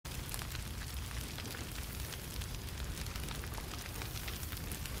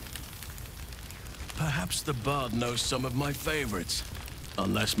perhaps the bard knows some of my favorites.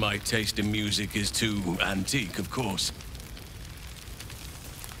 Unless my taste in music is too antique, of course.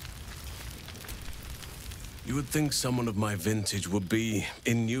 You would think someone of my vintage would be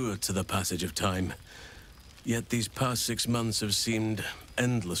inured to the passage of time. Yet these past 6 months have seemed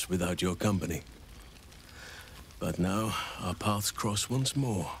endless without your company. But now, our paths cross once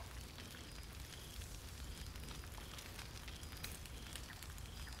more.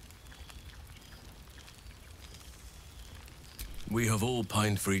 We have all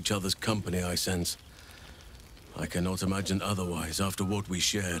pined for each other's company, I sense. I cannot imagine otherwise after what we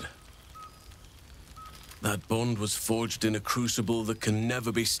shared. That bond was forged in a crucible that can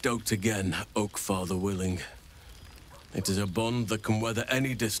never be stoked again, Oak Father willing. It is a bond that can weather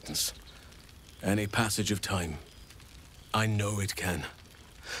any distance, any passage of time. I know it can,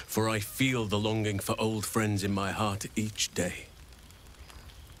 for I feel the longing for old friends in my heart each day.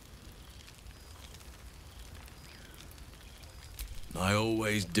 I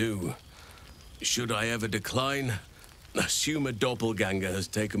always do. Should I ever decline, assume a doppelganger has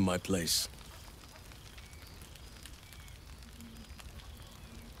taken my place.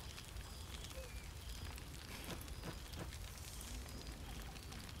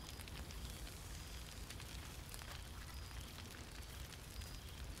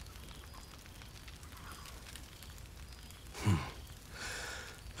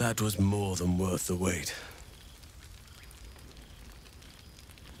 That was more than worth the wait.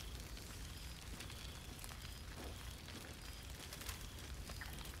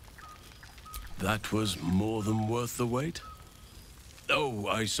 That was more than worth the wait? Oh,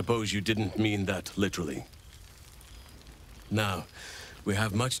 I suppose you didn't mean that literally. Now, we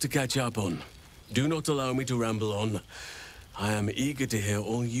have much to catch up on. Do not allow me to ramble on. I am eager to hear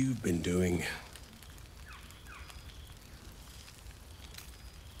all you've been doing.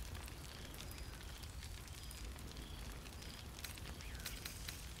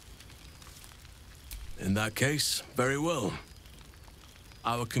 In that case, very well.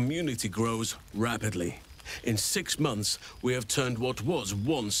 Our community grows rapidly. In 6 months, we have turned what was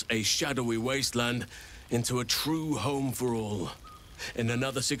once a shadowy wasteland into a true home for all. In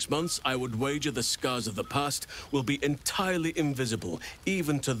another 6 months, I would wager the scars of the past will be entirely invisible,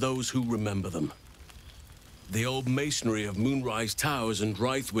 even to those who remember them. The old masonry of Moonrise Towers and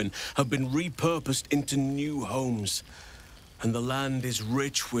Rythwin have been repurposed into new homes, and the land is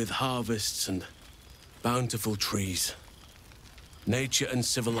rich with harvests and bountiful trees. Nature and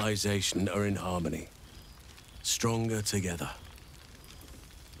civilization are in harmony, stronger together.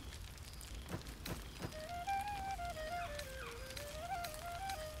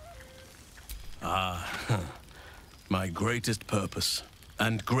 My greatest purpose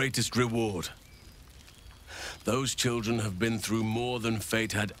and greatest reward. Those children have been through more than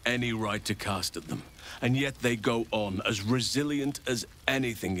fate had any right to cast at them, and yet they go on as resilient as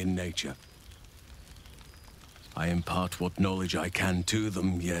anything in nature. I impart what knowledge I can to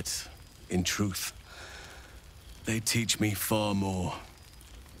them, yet, in truth, they teach me far more.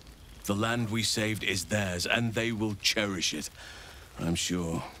 The land we saved is theirs, and they will cherish it, I'm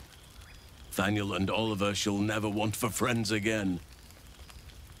sure. Thaniel and Oliver shall never want for friends again.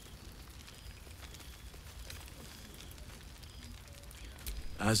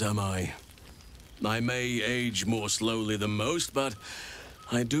 As am I. I may age more slowly than most, but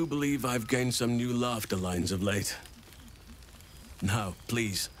I do believe I've gained some new laughter lines of late. Now,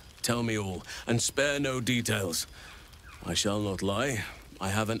 please, tell me all, and spare no details. I shall not lie. I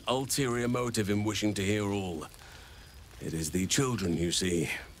have an ulterior motive in wishing to hear all. It is the children, you see.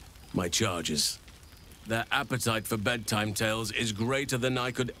 My charges. Their appetite for bedtime tales is greater than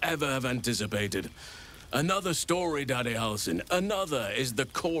I could ever have anticipated. Another story, Daddy Halsin. Another is the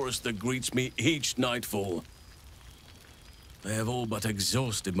chorus that greets me each nightfall. They have all but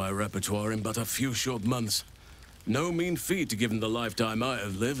exhausted my repertoire in but a few short months. No mean feat given the lifetime I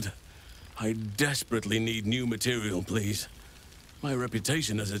have lived. I desperately need new material, please. My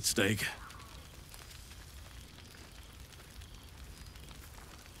reputation is at stake.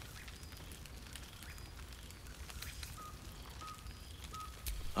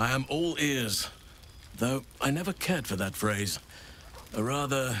 I am all ears, though I never cared for that phrase. A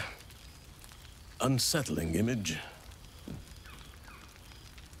rather unsettling image.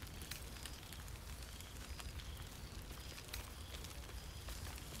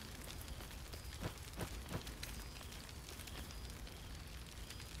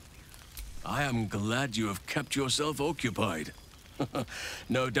 I am glad you have kept yourself occupied.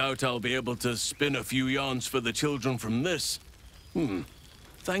 No doubt I'll be able to spin a few yarns for the children from this.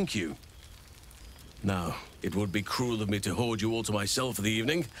 Thank you. Now, it would be cruel of me to hoard you all to myself for the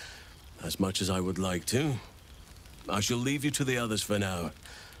evening. as much as I would like to. I shall leave you to the others for now,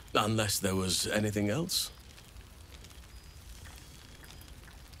 unless there was anything else.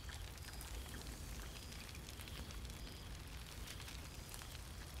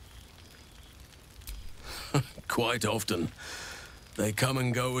 Quite often. They come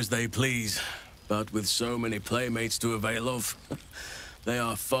and go as they please, but with so many playmates to avail of, they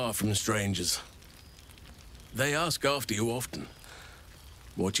are far from strangers. They ask after you often.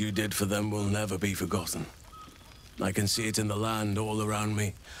 What you did for them will never be forgotten. I can see it in the land all around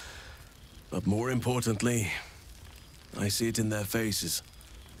me. But more importantly, I see it in their faces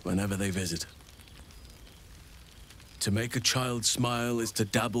whenever they visit. To make a child smile is to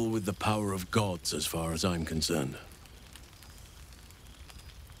dabble with the power of gods, as far as I'm concerned.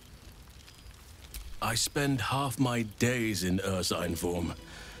 I spend half my days in Ursine form.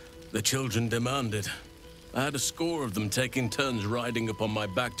 The children demand it. I had a score of them taking turns riding upon my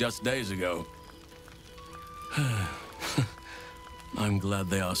back just days ago. I'm glad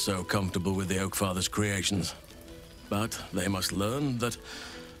they are so comfortable with the Oakfather's creations. But they must learn that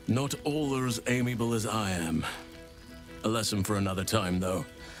not all are as amiable as I am. A lesson for another time, though.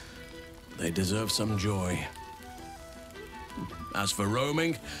 They deserve some joy. As for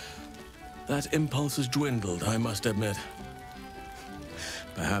roaming, that impulse has dwindled, I must admit.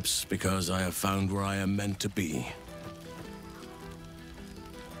 Perhaps because I have found where I am meant to be.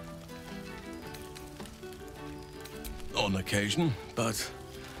 On occasion, but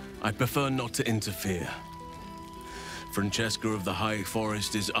I prefer not to interfere. Francesca of the High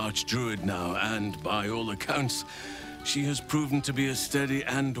Forest is Archdruid now, and by all accounts, she has proven to be a steady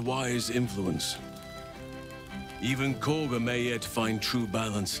and wise influence. Even Kagha may yet find true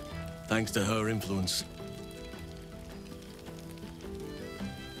balance, thanks to her influence.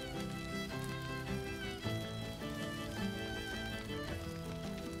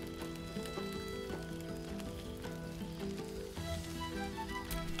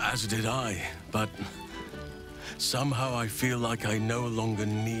 As did I, but somehow I feel like I no longer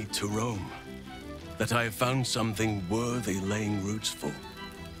need to roam. That I have found something worthy laying roots for.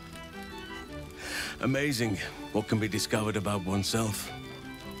 Amazing what can be discovered about oneself,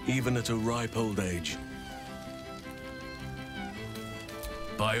 even at a ripe old age.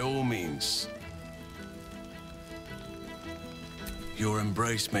 By all means. Your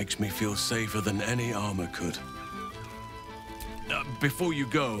embrace makes me feel safer than any armor could. Before you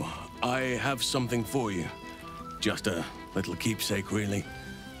go, I have something for you. Just a little keepsake, really.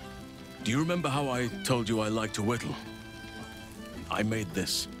 Do you remember how I told you I like to whittle? I made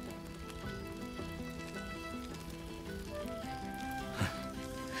this.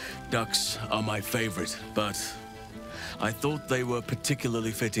 Ducks are my favorite, but I thought they were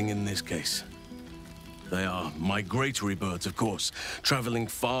particularly fitting in this case. They are migratory birds, of course, traveling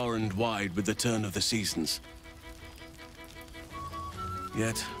far and wide with the turn of the seasons.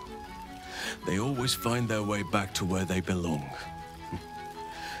 Yet, they always find their way back to where they belong.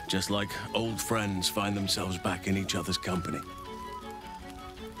 Just like old friends find themselves back in each other's company.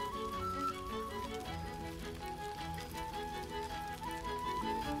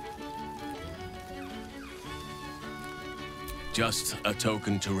 Just a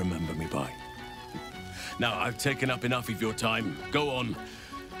token to remember me by. Now, I've taken up enough of your time. Go on.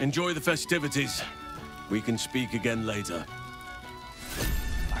 Enjoy the festivities. We can speak again later.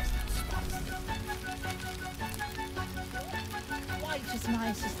 As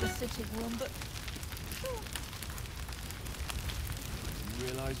nice as the sitting room, but... I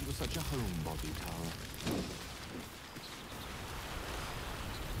didn't realize you were such a homebody, Tara.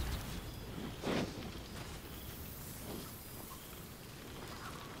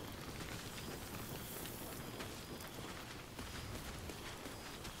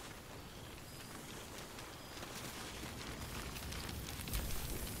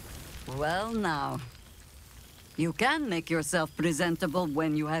 Well, now. You can make yourself presentable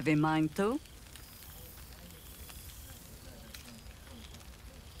when you have a mind to.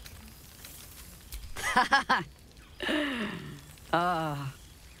 Ah,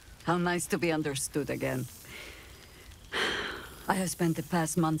 how nice to be understood again. I have spent the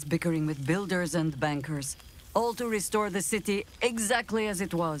past months bickering with builders and bankers, all to restore the city exactly as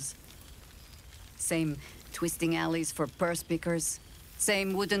it was. Same twisting alleys for purse pickers.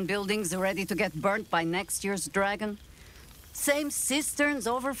 Same wooden buildings ready to get burnt by next year's dragon. Same cisterns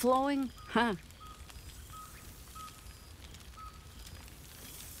overflowing. Huh.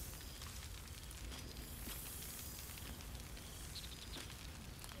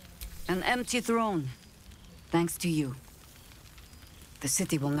 An empty throne. Thanks to you. The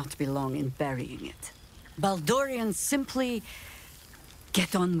city will not be long in burying it. Baldurians simply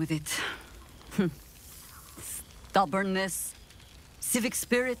Get on with it. Stubbornness, civic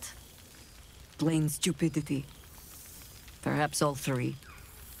spirit, plain stupidity. Perhaps all three.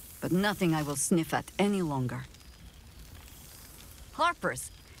 But nothing I will sniff at any longer.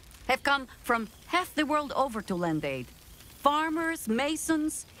 Harpers have come from half the world over to lend aid. Farmers,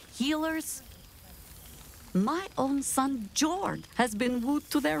 masons, healers. My own son, Jord, has been wooed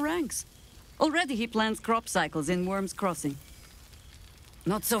to their ranks. Already he plans crop cycles in Worm's Crossing.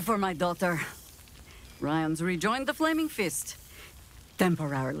 Not so for my daughter. Ryan's rejoined the Flaming Fist.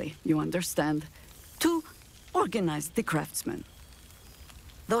 Temporarily, you understand. To organize the craftsmen.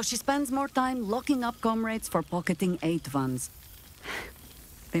 Though she spends more time locking up comrades for pocketing aid funds.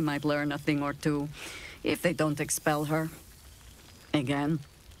 They might learn a thing or two, if they don't expel her. Again.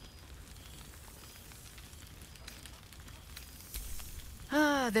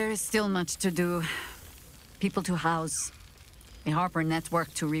 There is still much to do. People to house. A Harper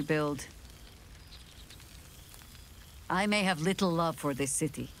network to rebuild. I may have little love for this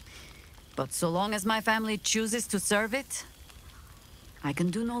city, but so long as my family chooses to serve it, I can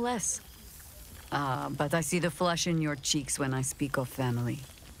do no less. But I see the flush in your cheeks when I speak of family.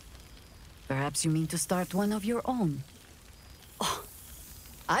 Perhaps you mean to start one of your own. Oh,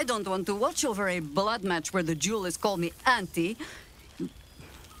 I don't want to watch over a blood match where the duelists call me auntie.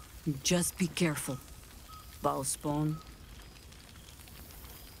 Just be careful, Valspawn.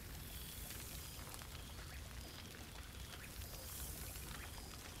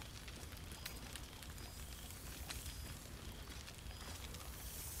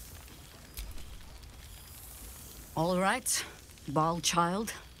 All right, Baal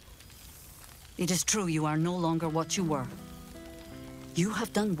child. It is true you are no longer what you were. You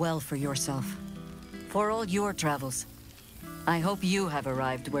have done well for yourself. For all your travels. I hope you have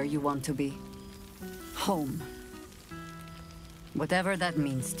arrived where you want to be. Home. Whatever that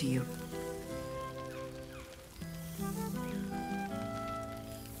means to you.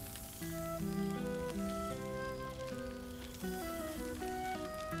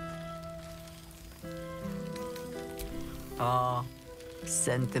 Ah,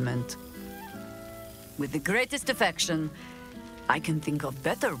 sentiment. With the greatest affection, I can think of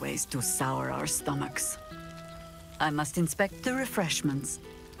better ways to sour our stomachs. I must inspect the refreshments.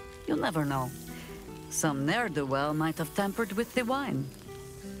 You'll never know. Some ne'er-do-well might have tampered with the wine.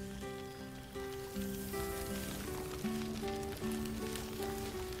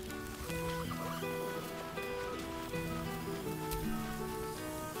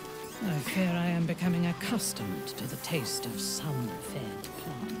 I fear I am becoming accustomed to the taste of sun-fed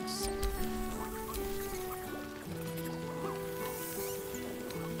plants.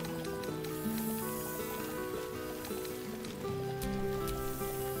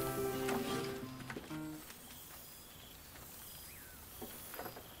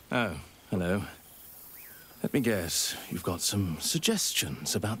 Oh, hello. Let me guess, you've got some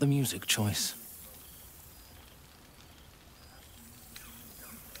suggestions about the music choice.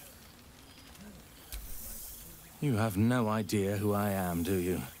 You have no idea who I am, do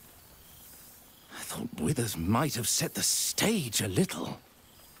you? I thought Withers might have set the stage a little.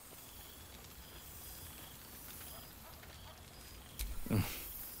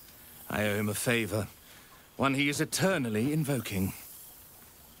 I owe him a favor, one he is eternally invoking.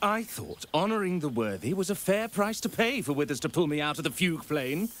 I thought honoring the worthy was a fair price to pay for Withers to pull me out of the fugue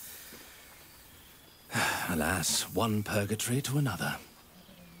plane. Alas, one purgatory to another.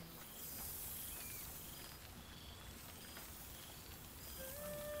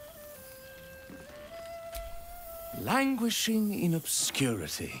 Languishing in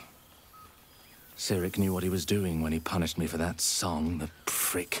obscurity. Cyric knew what he was doing when he punished me for that song, the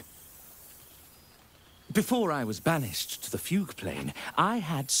prick. Before I was banished to the fugue plane, I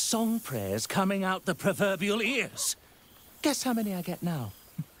had song prayers coming out the proverbial ears. Guess how many I get now?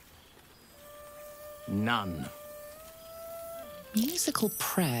 None. Musical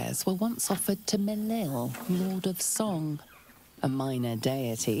prayers were once offered to Melil, Lord of Song, a minor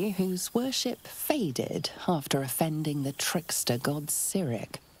deity whose worship faded after offending the trickster god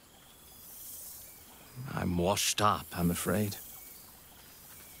Cyric. I'm washed up, I'm afraid.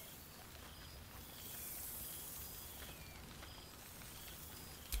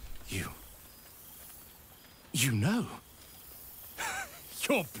 You know?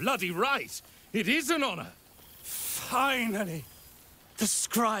 You're bloody right! It is an honor! Finally! The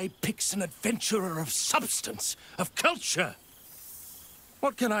scribe picks an adventurer of substance, of culture!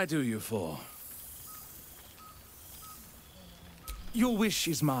 What can I do you for? Your wish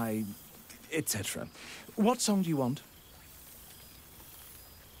is my... etc. What song do you want?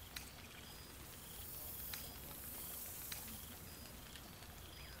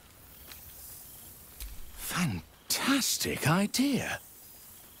 fantastic idea.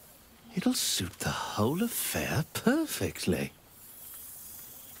 It'll suit the whole affair perfectly.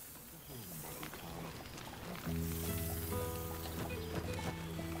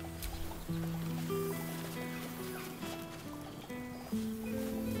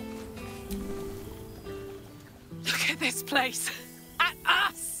 Look at this place. At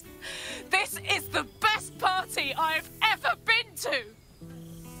us. This is the best party I've ever been to.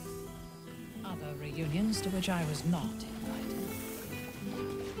 Other reunions to which I was not invited.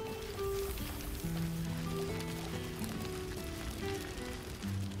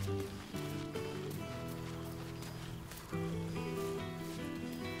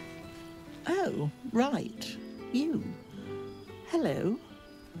 Oh, right. You. Hello.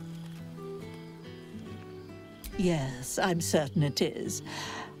 Yes, I'm certain it is.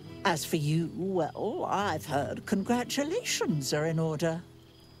 As for you, well, I've heard congratulations are in order.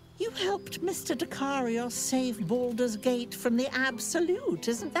 You helped Mr. Dekarios save Baldur's Gate from the Absolute,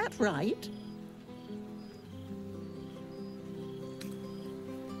 isn't that right?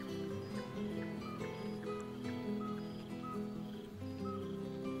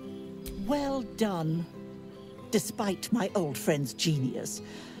 Well done. Despite my old friend's genius,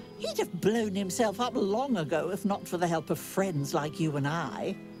 he'd have blown himself up long ago if not for the help of friends like you and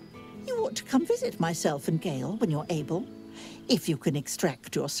I. You ought to come visit myself and Gale when you're able, if you can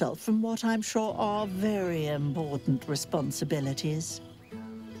extract yourself from what I'm sure are very important responsibilities.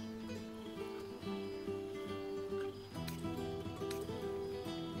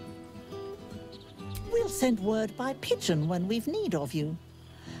 We'll send word by pigeon when we've need of you.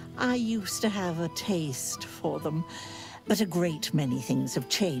 I used to have a taste for them, but a great many things have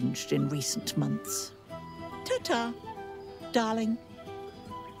changed in recent months. Ta-ta, darling.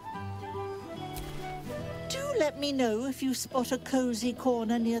 Do let me know if you spot a cozy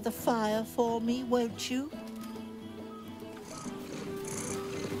corner near the fire for me, won't you?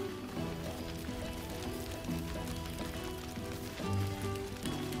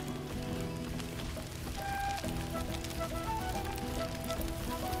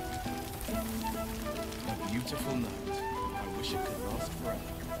 A beautiful night. I wish it could last forever.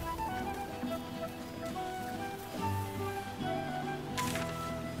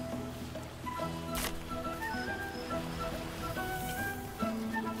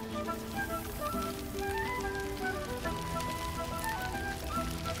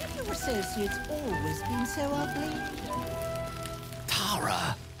 Have your associates always been so ugly?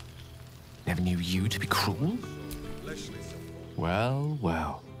 Tara! Never knew you to be cruel? Well,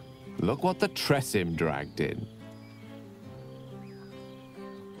 well. Look what the Tressim dragged in.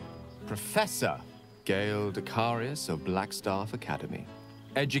 Professor Gale Dekarios of Blackstaff Academy.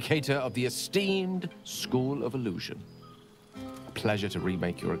 Educator of the esteemed School of Illusion. A pleasure to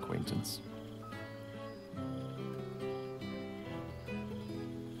remake your acquaintance.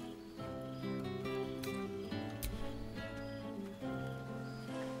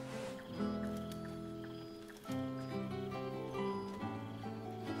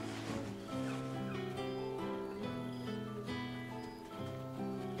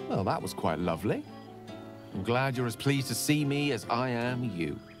 Well, that was quite lovely. I'm glad you're as pleased to see me as I am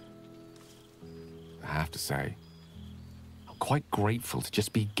you. I have to say, I'm quite grateful to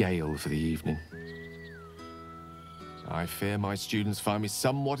just be Gale for the evening. I fear my students find me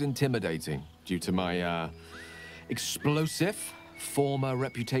somewhat intimidating due to my, explosive former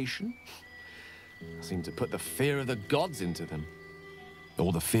reputation. I seem to put the fear of the gods into them.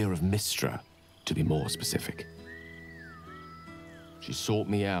 Or the fear of Mystra, to be more specific. She sought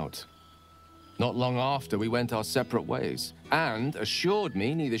me out. Not long after, we went our separate ways, and assured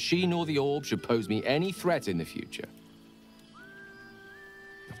me neither she nor the orb should pose me any threat in the future.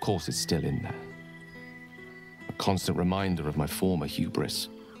 Of course, it's still in there. A constant reminder of my former hubris.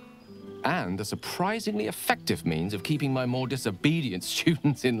 And a surprisingly effective means of keeping my more disobedient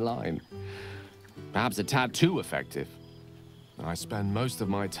students in line. Perhaps a tad too effective. I spend most of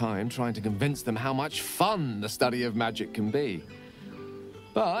my time trying to convince them how much fun the study of magic can be.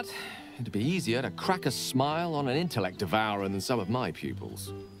 But it'd be easier to crack a smile on an intellect devourer than some of my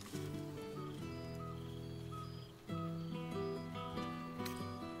pupils.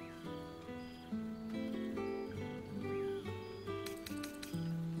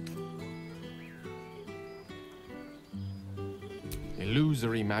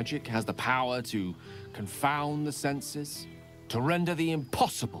 Illusory magic has the power to confound the senses, to render the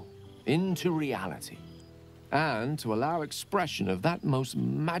impossible into reality, and to allow expression of that most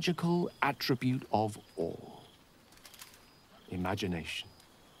magical attribute of all. Imagination.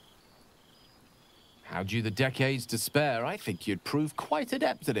 Had you the decades to spare, I think you'd prove quite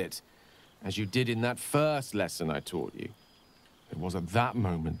adept at it. as you did in that first lesson I taught you. It was at that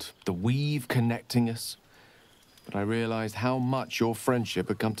moment, the weave connecting us, that I realized how much your friendship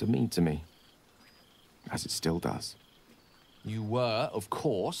had come to mean to me, as it still does. You were, of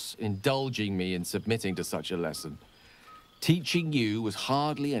course, indulging me in submitting to such a lesson. Teaching you was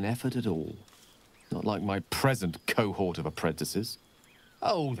hardly an effort at all. Not like my present cohort of apprentices.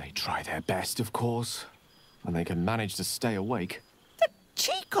 Oh, they try their best, of course, when they can manage to stay awake. The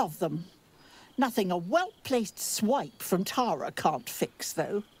cheek of them! Nothing a well-placed swipe from Tara can't fix,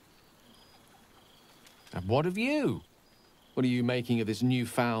 though. And what of you? What are you making of this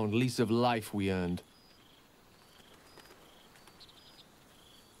newfound lease of life we earned?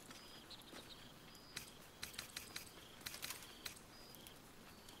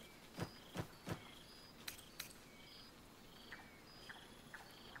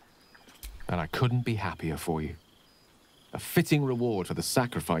 And I couldn't be happier for you. A fitting reward for the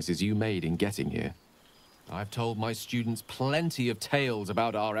sacrifices you made in getting here. I've told my students plenty of tales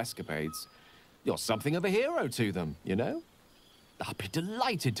about our escapades. You're something of a hero to them, you know? I'll be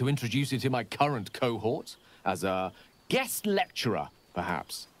delighted to introduce you to my current cohort as a guest lecturer,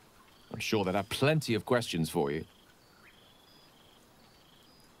 perhaps. I'm sure they'd have plenty of questions for you.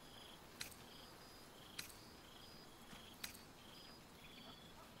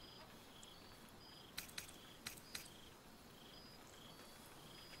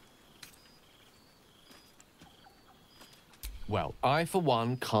 Well, I, for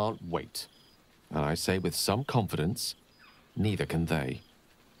one, can't wait. And I say with some confidence, neither can they.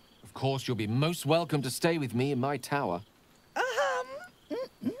 Of course, you'll be most welcome to stay with me in my tower.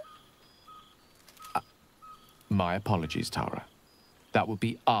 My apologies, Tara. That would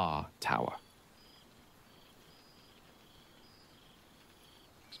be our tower.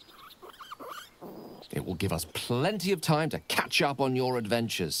 It will give us plenty of time to catch up on your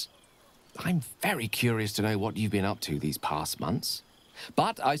adventures. I'm very curious to know what you've been up to these past months.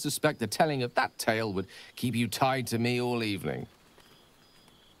 But I suspect the telling of that tale would keep you tied to me all evening.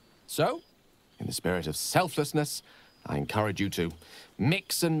 So, in the spirit of selflessness, I encourage you to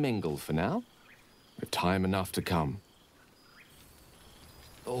mix and mingle for now, with time enough to come.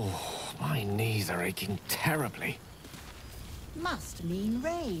 Oh, my knees are aching terribly. Must mean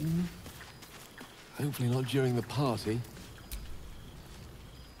rain. Hopefully not during the party.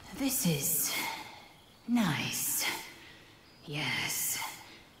 This is nice. Yes.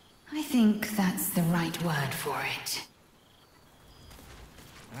 I think that's the right word for it.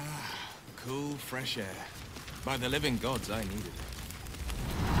 Ah, cool, fresh air. By the living gods, I need it.